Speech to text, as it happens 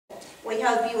We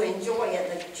hope you enjoy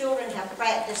it. The children have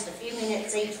practiced a few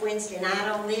minutes each Wednesday night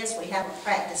on this. We haven't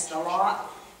practiced a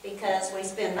lot because we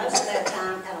spend most of our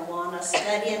time at Awana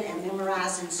studying and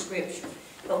memorizing Scripture.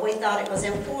 But we thought it was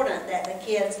important that the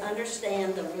kids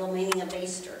understand the real meaning of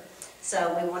Easter.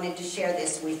 So we wanted to share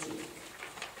this with you.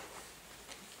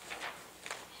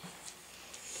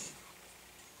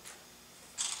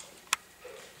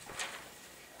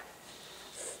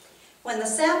 When the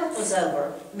Sabbath was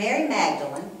over, Mary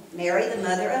Magdalene, Mary the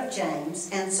mother of James,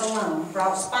 and Salome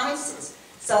brought spices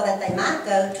so that they might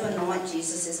go to anoint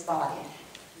Jesus' body.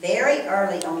 Very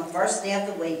early on the first day of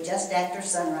the week, just after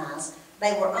sunrise,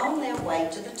 they were on their way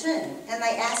to the tomb, and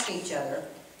they asked each other,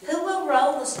 "Who will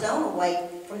roll the stone away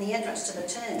from the entrance to the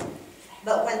tomb?"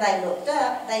 But when they looked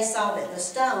up, they saw that the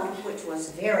stone, which was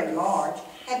very large,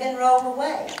 had been rolled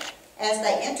away. As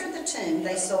they entered the tomb,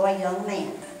 they saw a young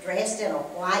man, dressed in a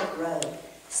white robe,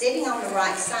 sitting on the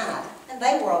right side, and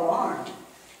they were alarmed.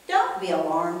 "Don't be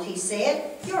alarmed," he said.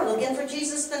 "You're looking for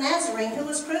Jesus the Nazarene who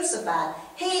was crucified.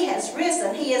 He has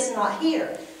risen. He is not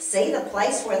here. See the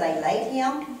place where they laid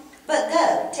him? But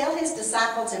go, tell his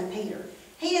disciples and Peter,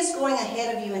 he is going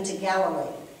ahead of you into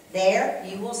Galilee. There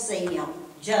you will see him,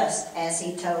 just as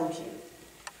he told you."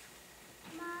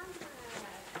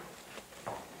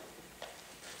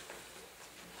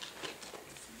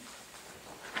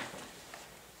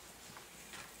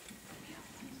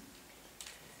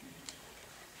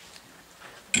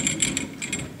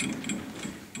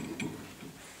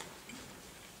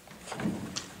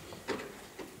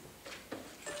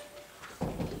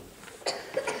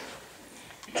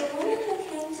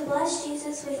 Blessed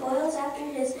Jesus with oils after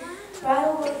his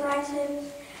bridal were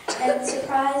frightened and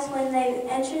surprised when they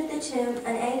entered the tomb.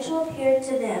 An angel appeared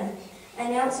to them,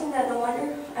 announcing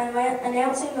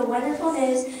the wonderful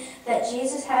news that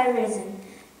Jesus had risen,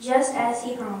 just as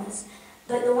he promised.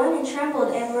 But the women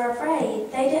trembled and were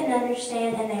afraid. They didn't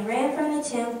understand, and they ran from the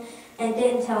tomb and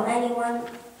didn't tell anyone.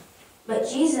 But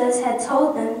Jesus had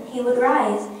told them he would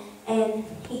rise, and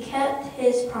he kept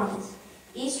his promise.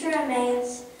 Easter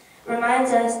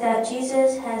reminds us that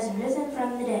Jesus has risen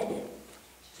from the dead.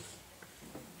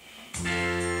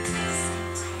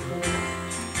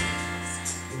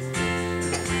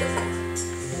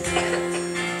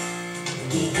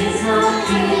 He is not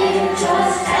here,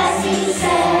 just as he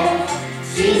said.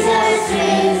 Jesus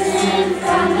risen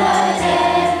from the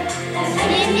dead. An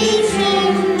empty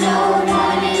tomb, no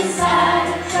one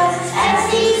inside, just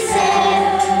as he said.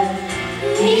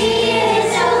 He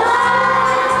is alive.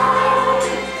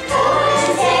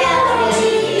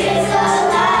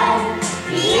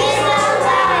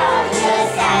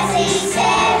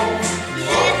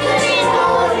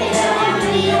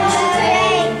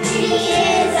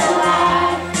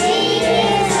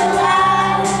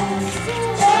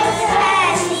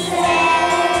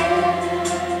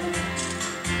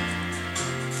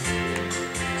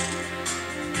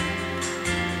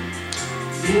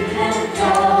 You can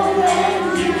go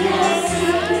when you can see.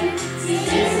 He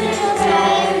isn't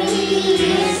where he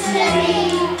is today.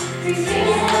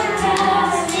 Prepare the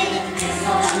cross, it is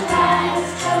on rise,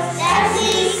 just as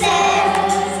he said.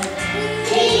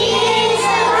 He is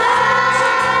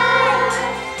alive.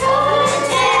 Go and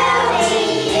tell he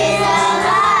is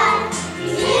alive.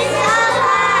 He is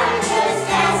alive, just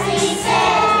as he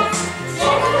said.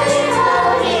 Death will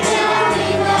hold him down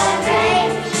in the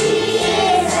grave. He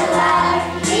is alive.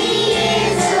 He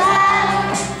is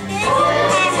alive. Go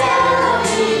and tell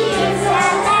he is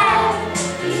alive.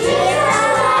 He is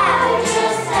alive,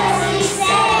 just as he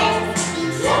said.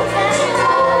 Death will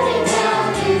hold him down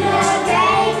in the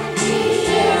grave. He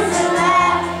is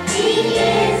alive. He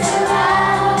is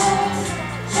alive,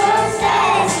 just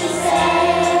as he said.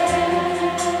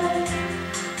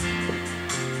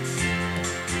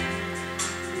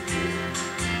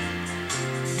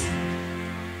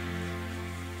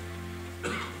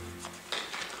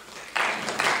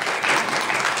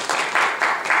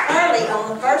 Early on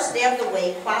the first day of the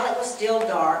week, while it was still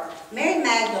dark, Mary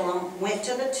Magdalene went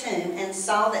to the tomb and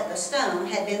saw that the stone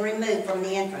had been removed from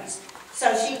the entrance.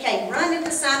 So she came running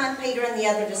to Simon Peter and the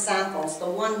other disciples, the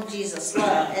one Jesus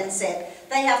loved, and said,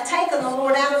 "They have taken the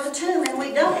Lord out of the tomb, and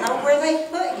we don't know where they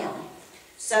put him."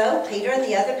 So Peter and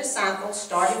the other disciple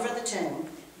started for the tomb.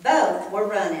 Both were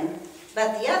running,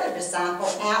 but the other disciple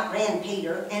outran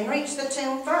Peter and reached the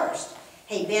tomb first.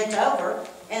 He bent over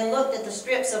and looked at the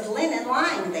strips of linen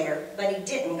lying there, but he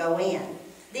didn't go in.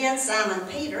 Then Simon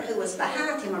Peter, who was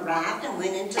behind him, arrived and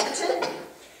went into the tomb.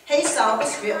 He saw the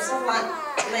strips of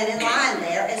linen lying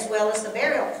there, as well as the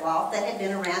burial cloth that had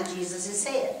been around Jesus'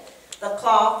 head. The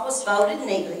cloth was folded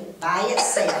neatly by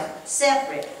itself,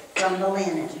 separate from the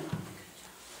linen.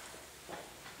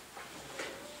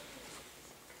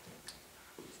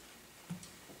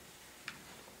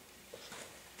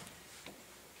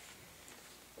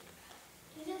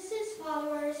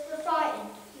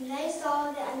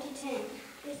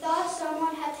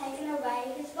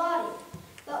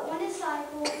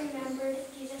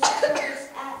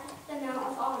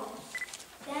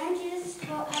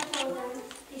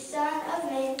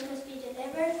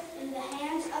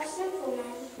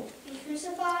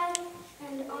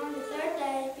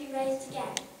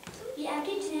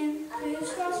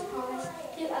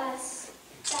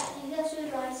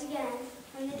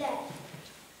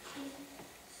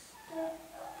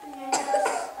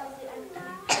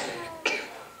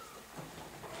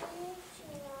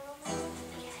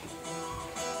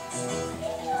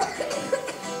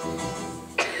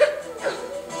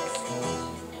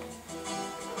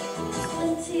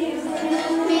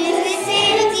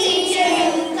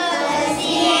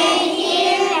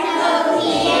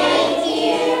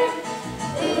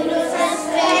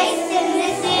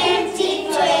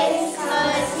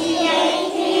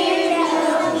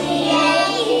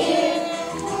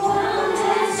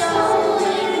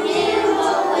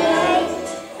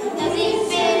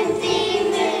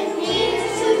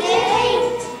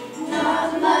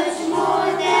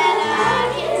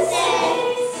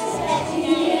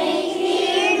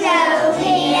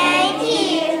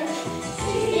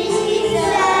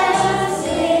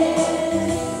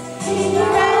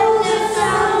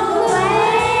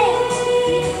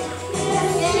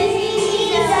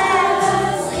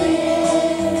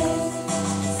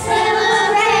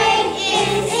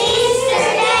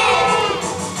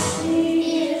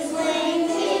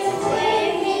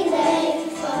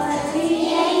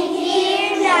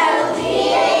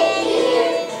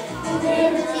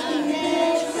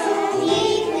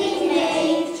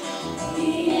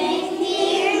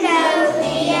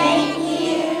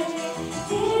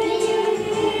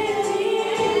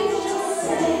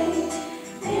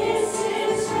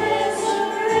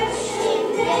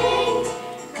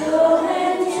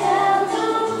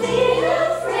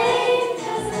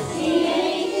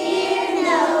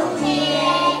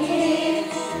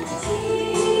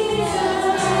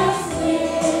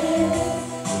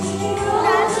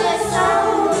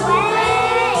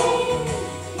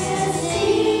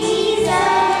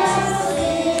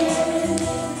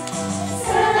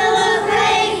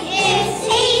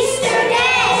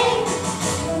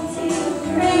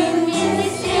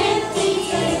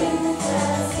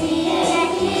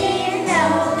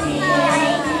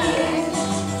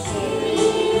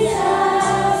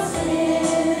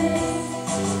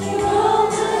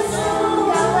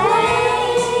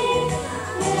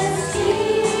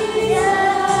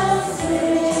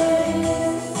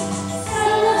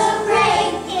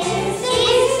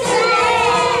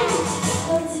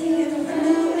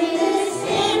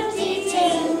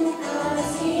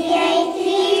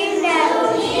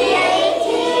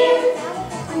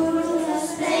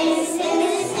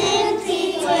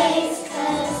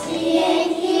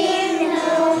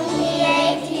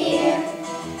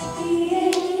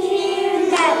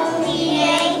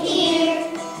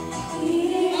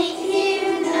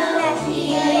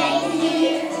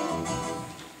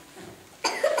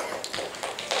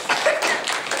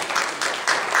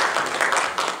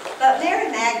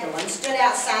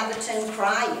 outside the tomb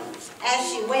crying. As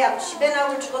she wept, she bent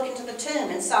over to look into the tomb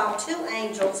and saw two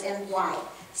angels in white,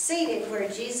 seated where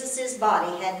Jesus'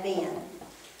 body had been,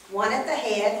 one at the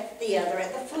head, the other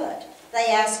at the foot. They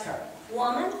asked her,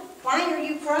 "Woman, why are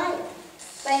you crying?"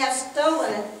 "They have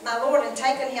stolen my Lord and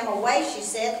taken him away," she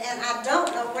said, "and I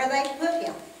don't know where they put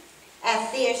him."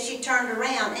 At this, she turned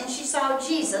around and she saw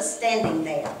Jesus standing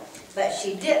there, but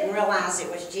she didn't realize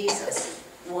it was Jesus.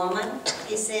 "Woman,"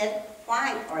 he said,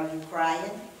 "why are you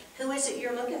crying? Who is it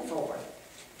you're looking for?"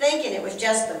 Thinking it was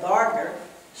just the gardener,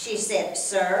 she said,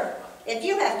 "Sir, if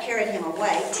you have carried him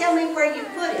away, tell me where you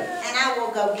put him, and I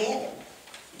will go get him."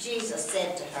 Jesus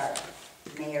said to her,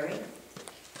 "Mary."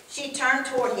 She turned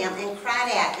toward him and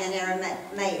cried out in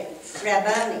Aramaic,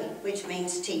 "Rabboni," which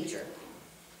means teacher.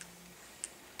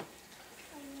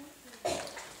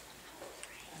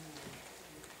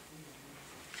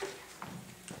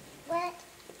 What?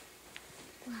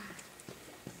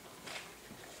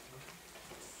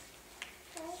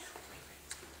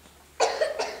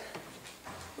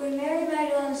 When Mary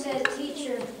Magdalene said,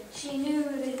 "Teacher," she knew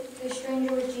that the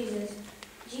stranger was Jesus.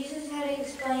 Jesus had to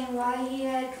explain why he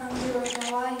had come to earth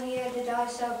and why he had to die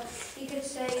so he could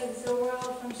save the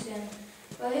world from sin.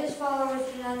 But his followers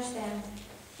didn't understand.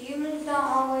 Humans don't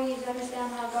always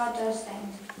understand how God does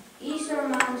things. Easter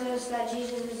reminds us that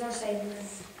Jesus is our Savior.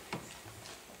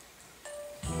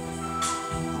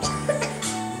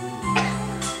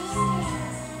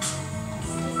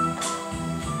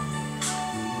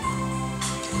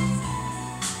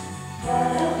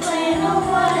 What a plan, oh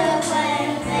what a plan,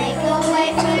 make a way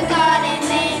for God and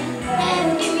man,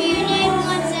 and communion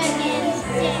once again,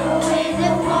 take away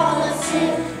the wall of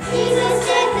sin. Jesus'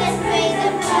 death has paid the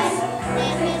price,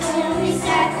 let his only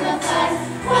sacrifice,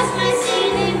 wash my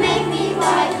sin and make me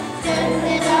white, turn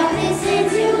the darkness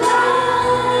into light.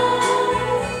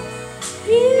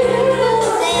 Beautiful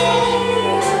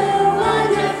Savior,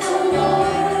 wonderful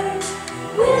Lord,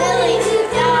 willing to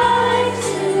die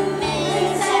to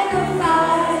make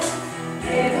sacrifice.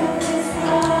 Give up this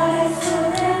life so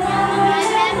that I might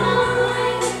have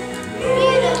mine.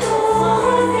 Beautiful,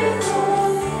 wonderful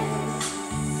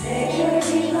Savior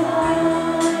divine.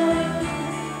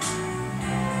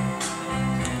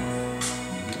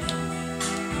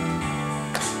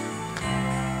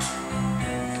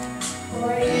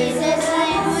 For Jesus'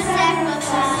 life was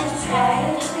sacrificed,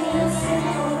 trying to be a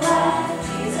sinful life.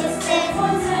 Jesus dead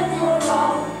once and for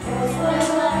all, was what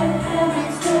life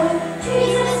had stood.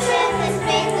 Jesus' death has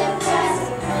paid the price,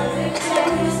 perfect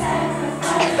sacrifice.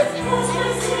 Wash my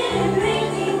sin and make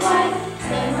me white,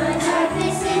 turn my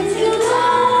darkness into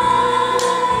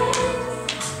light.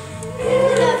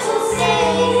 Beautiful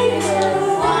Savior,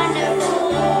 wonderful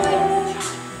Lord,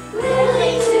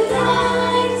 willing to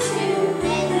die to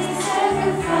make the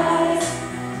sacrifice.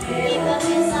 Give up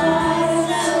his life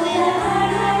so that I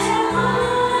might have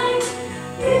mine.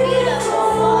 Beautiful,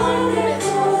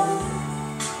 wonderful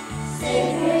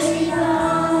Savior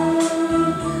divine.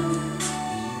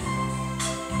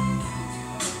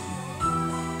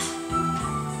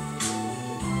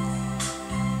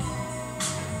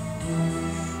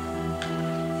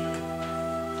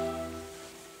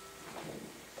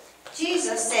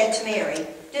 Jesus said to Mary,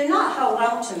 "Do not hold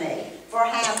on to me, for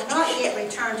I have not yet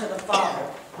returned to the Father.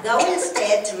 Go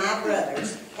instead to my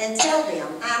brothers and tell them,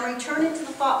 I am returning to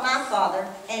my Father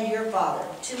and your Father,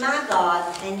 to my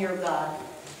God and your God."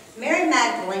 Mary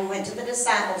Magdalene went to the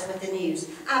disciples with the news,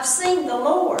 "I've seen the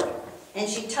Lord." And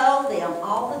she told them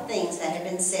all the things that had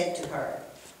been said to her.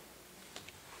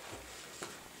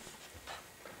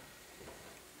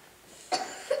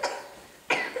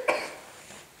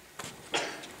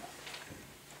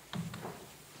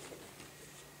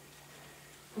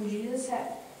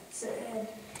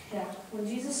 When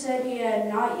Jesus said he had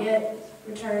not yet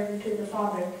returned to the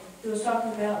Father, he was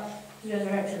talking about his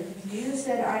resurrection. Jesus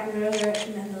said, "I am the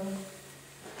resurrection and the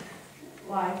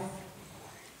life.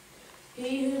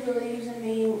 He who believes in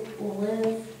me will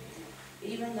live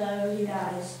even though he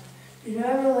dies.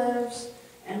 Whoever lives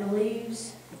and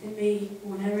believes in me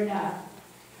will never die."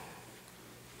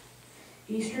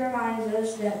 Easter reminds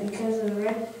us that because of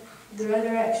the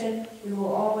resurrection, we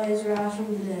will always rise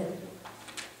from the dead.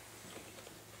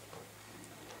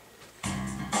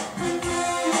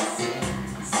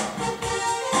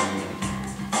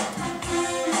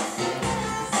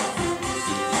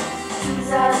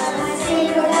 Jesus, my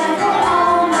Savior, died for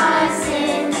all my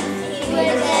sin. He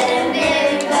was dead and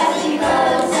buried, but he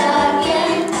rose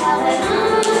again.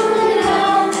 Hallelujah,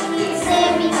 he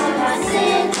saved me from my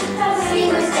sin. He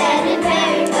was dead and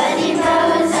buried, but he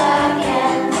rose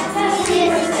again. He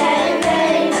was dead and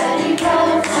buried, but he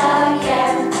rose again.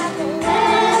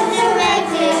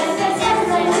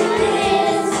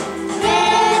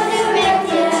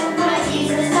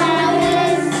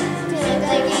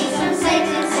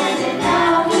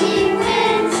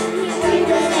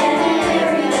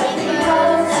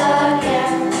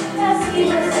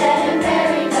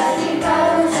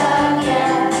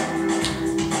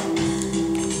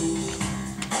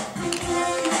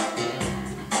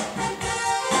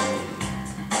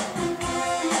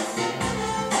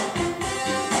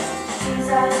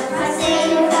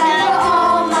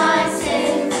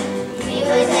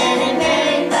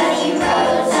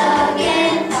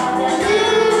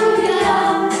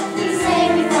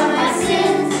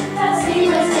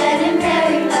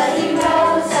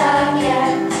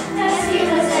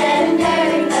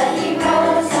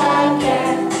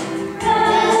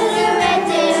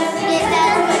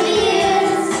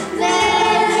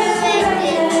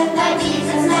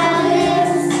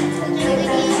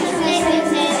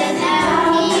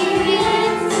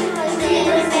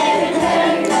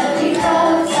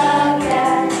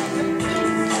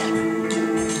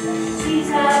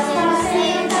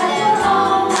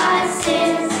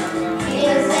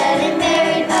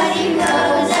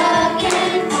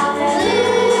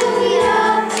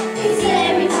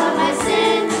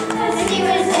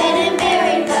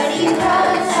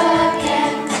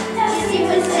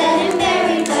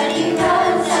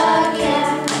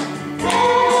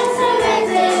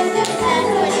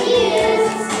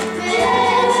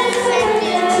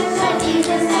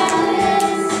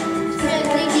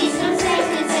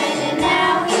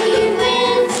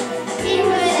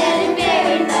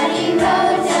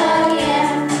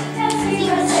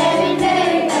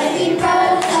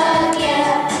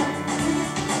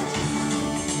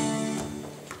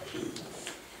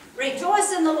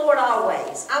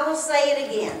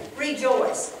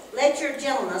 Rejoice. Let your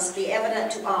gentleness be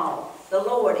evident to all. The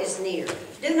Lord is near.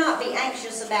 Do not be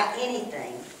anxious about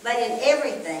anything, but in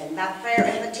everything, by prayer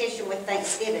and petition with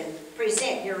thanksgiving,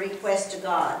 present your request to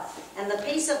God. And the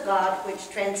peace of God, which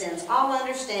transcends all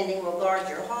understanding, will guard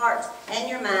your hearts and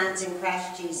your minds in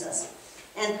Christ Jesus.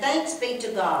 And thanks be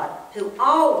to God, who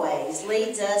always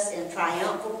leads us in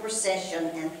triumphal procession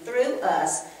and through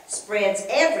us spreads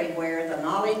everywhere the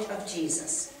knowledge of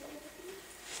Jesus.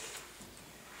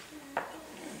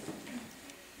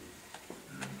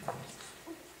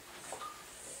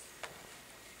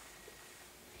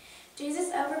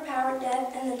 Jesus overpowered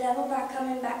death and the devil by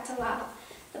coming back to life.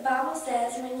 The Bible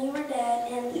says, when you were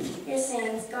dead in your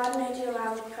sins, God made you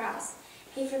alive with Christ.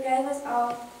 He forgave us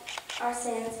all our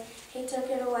sins. He took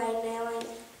it away, nailing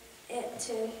it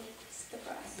to the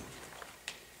cross.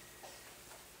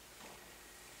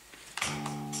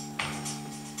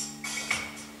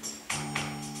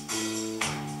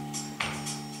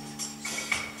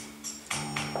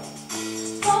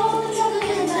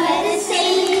 Let us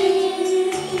sing.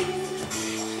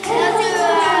 Held to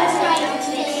our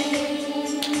triumphing.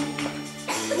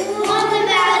 Won the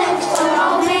battle for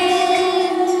all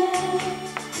men.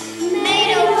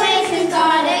 Made a way to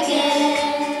God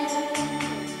again.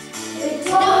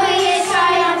 Victorious,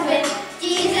 triumphant,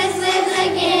 Jesus lives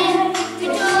again.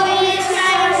 Victorious,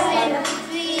 triumphant,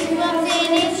 freed from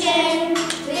sin and shame.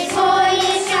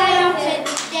 Victorious, triumphant,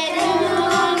 death no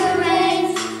longer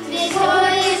reigns.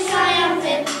 Victorious,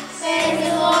 triumphant, praise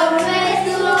the Lord, praise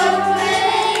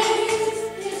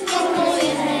His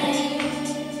holy name.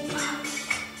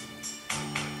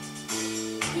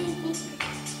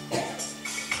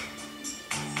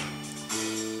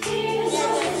 Here's the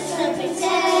serpent's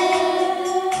head.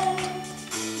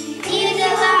 He is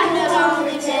alive, no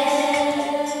longer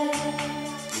dead.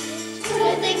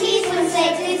 Took the keys from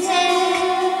Satan's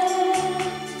head.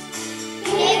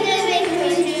 Gave the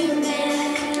victory to man.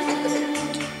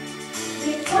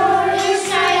 Victorious,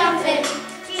 triumphant,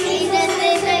 Jesus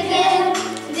lives again.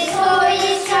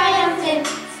 Victorious, triumphant,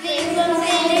 free from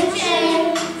sin and shame.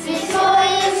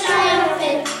 Victorious,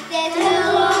 triumphant, death no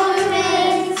longer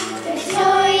reigns.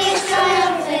 Victorious,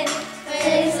 triumphant,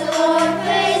 praise the Lord,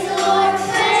 praise the Lord,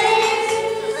 praise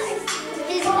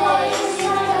His glorious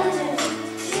triumphant.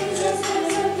 Jesus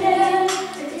lives again.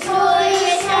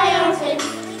 Victorious, triumphant,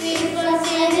 free from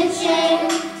sin and shame.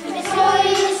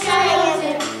 Victorious,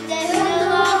 triumphant, death no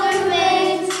longer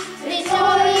reigns.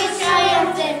 Victorious,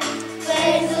 triumphant,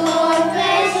 praise the Lord,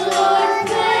 praise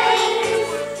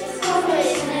His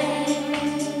holy name.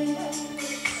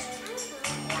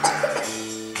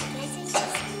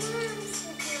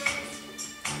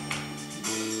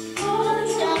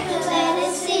 Jump and let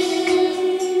us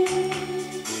sing.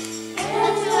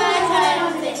 Held to our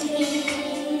triumphant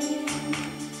King.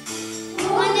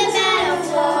 Won the battle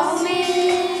for all men.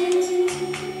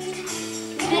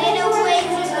 Made a way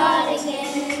to God again.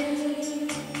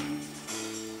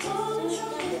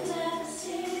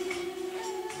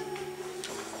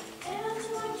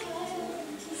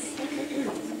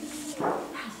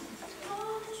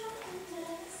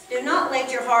 Do not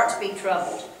let your hearts be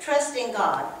troubled. Trust in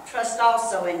God. Trust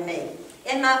also in me.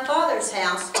 In my Father's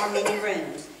house are many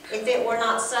rooms. If it were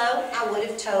not so, I would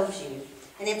have told you.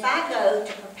 And if I go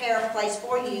to prepare a place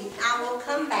for you, I will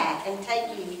come back and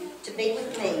take you to be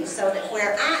with me, so that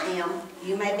where I am,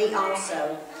 you may be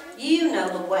also. You know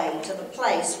the way to the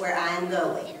place where I am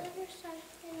going.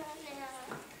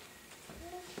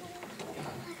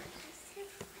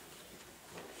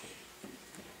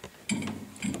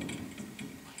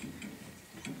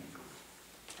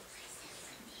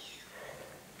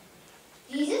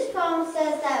 Jesus promised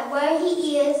us that where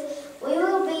He is, we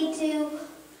will be too.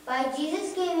 By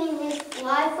Jesus giving His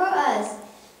life for us,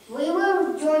 we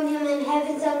will join Him in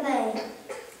heaven someday.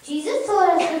 Jesus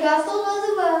told us the gospel of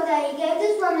the world, that He gave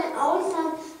this one and only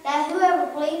Son, that whoever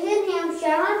believes in Him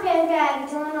shall not perish but have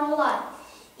eternal life.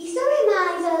 Easter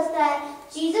reminds us that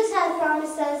Jesus has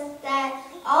promised us that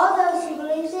all those who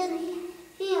believe in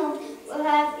Him will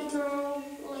have eternal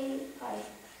life.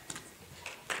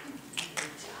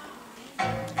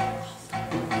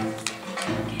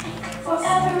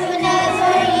 Forever and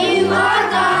ever, you are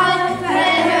God.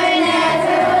 Forever and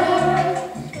ever.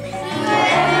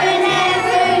 Forever and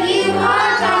ever, you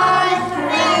are God.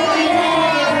 Forever and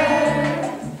ever.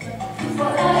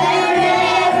 Forever and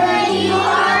ever, you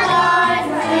are God.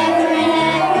 Forever and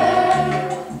ever.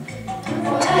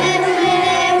 Forever and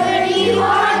ever, you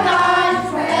are God.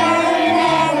 Forever and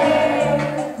ever.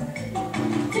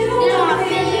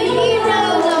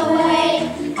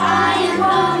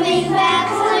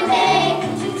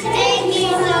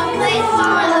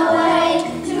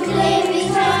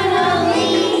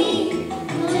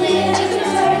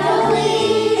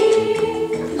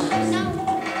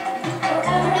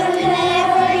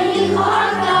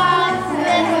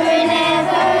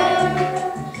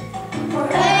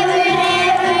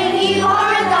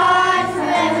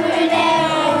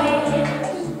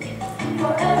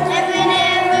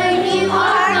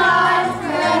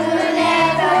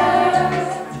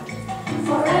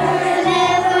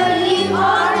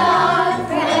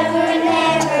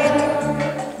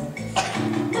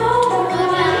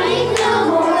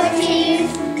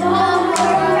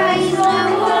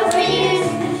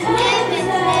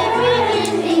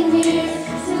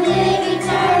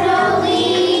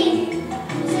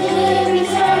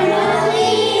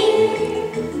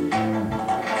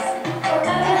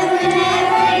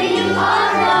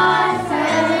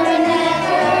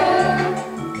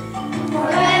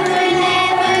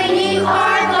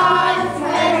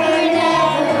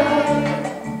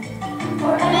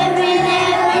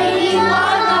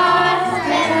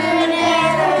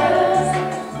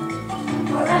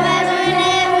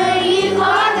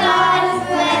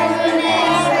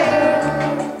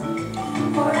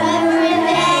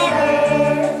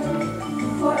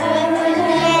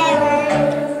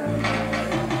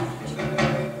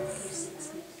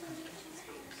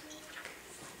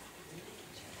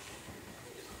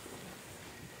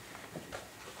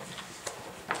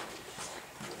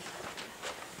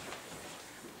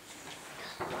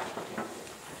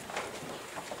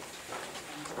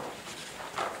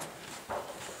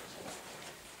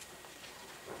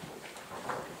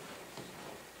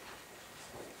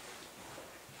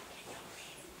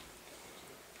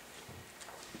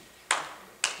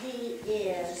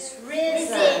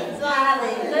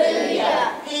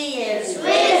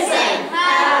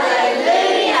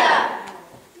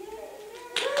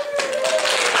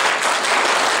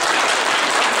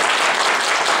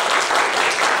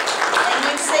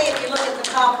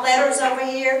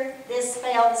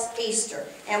 celebrates Easter.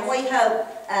 And we hope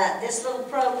this little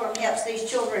program helps these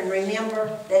children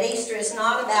remember that Easter is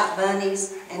not about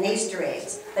bunnies and Easter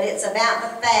eggs, but it's about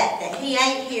the fact that He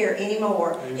ain't here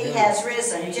anymore. Amen. He has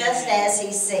risen just as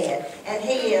He said, and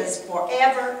He is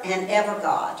forever and ever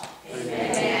God.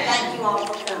 Amen. Thank you all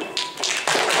for coming.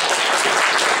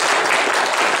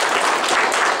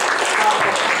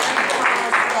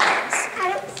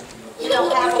 You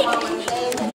don't have a mom and dad.